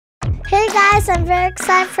Hey guys, I'm very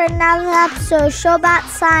excited for another episode of Show About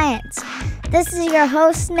Science. This is your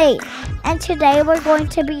host Nate, and today we're going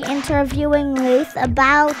to be interviewing Luoth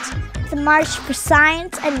about the March for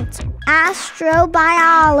Science and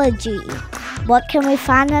Astrobiology. What can we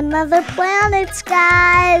find on other planets,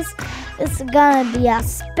 guys? This is going to be a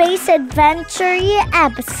space adventure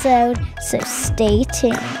episode, so stay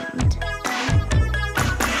tuned.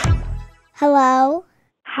 Hello.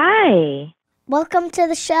 Hi. Welcome to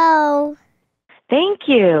the show. Thank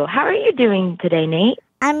you. How are you doing today, Nate?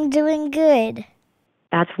 I'm doing good.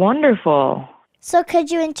 That's wonderful. So could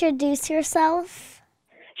you introduce yourself?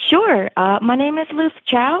 Sure. My name is Luoth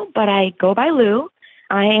Chou, but I go by Lou.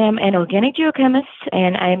 I am an organic geochemist,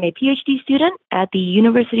 and I am a PhD student at the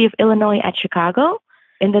University of Illinois at Chicago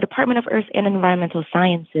in the Department of Earth and Environmental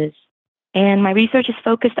Sciences. And my research is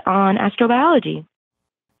focused on astrobiology.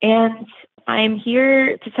 And I'm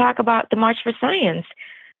here to talk about the March for Science.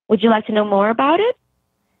 Would you like to know more about it?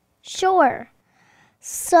 Sure.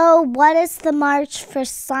 So what is the March for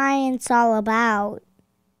Science all about?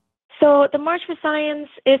 So the March for Science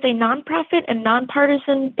is a nonprofit and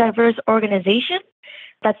nonpartisan diverse organization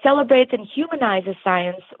that celebrates and humanizes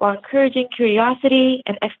science while encouraging curiosity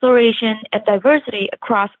and exploration and diversity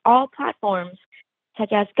across all platforms,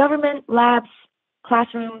 such as government, labs,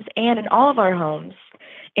 classrooms, and in all of our homes.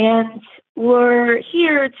 And we're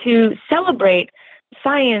here to celebrate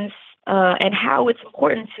science and how it's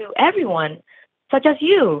important to everyone, such as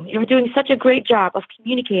you. You're doing such a great job of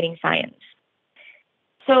communicating science.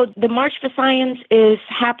 So the March for Science is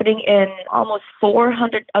happening in almost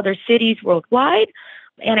 400 other cities worldwide.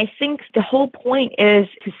 And I think the whole point is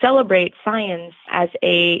to celebrate science as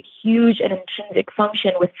a huge and intrinsic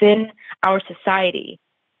function within our society.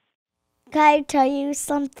 Can I tell you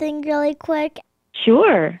something really quick?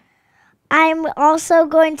 Sure. I'm also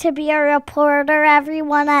going to be a reporter,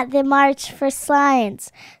 everyone, at the March for Science.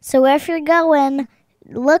 So if you're going,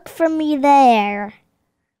 look for me there.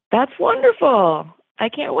 That's wonderful. I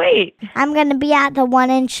can't wait. I'm going to be at the one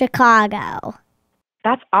in Chicago.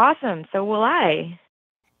 That's awesome. So will I.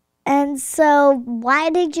 And so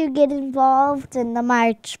why did you get involved in the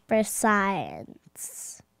March for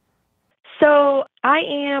Science? So I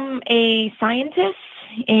am a scientist,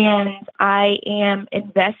 and I am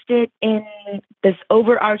invested in this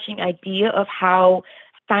overarching idea of how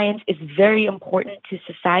science is very important to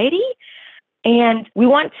society. And we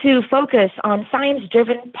want to focus on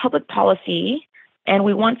science-driven public policy, and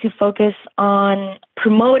we want to focus on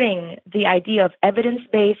promoting the idea of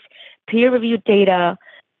evidence-based, peer-reviewed data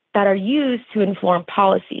that are used to inform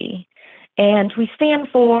policy. And we stand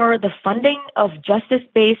for the funding of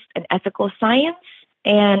justice-based and ethical science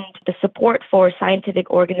and the support for scientific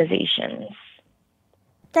organizations.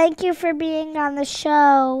 Thank you for being on the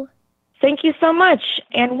show. Thank you so much.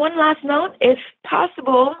 And one last note, if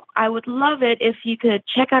possible, I would love it if you could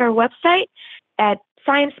check out our website at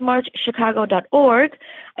sciencemarchchicago.org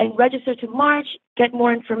and register to march, get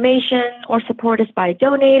more information, or support us by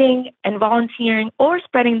donating and volunteering or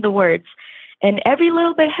spreading the words. And every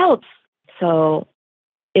little bit helps. So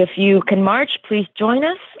if you can march, please join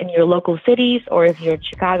us in your local cities, or if you're in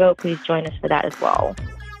Chicago, please join us for that as well.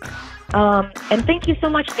 And thank you so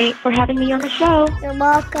much, Nate, for having me on the show. You're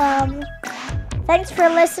welcome. Thanks for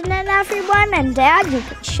listening, everyone. And Dad, you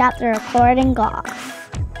can shut the recording off.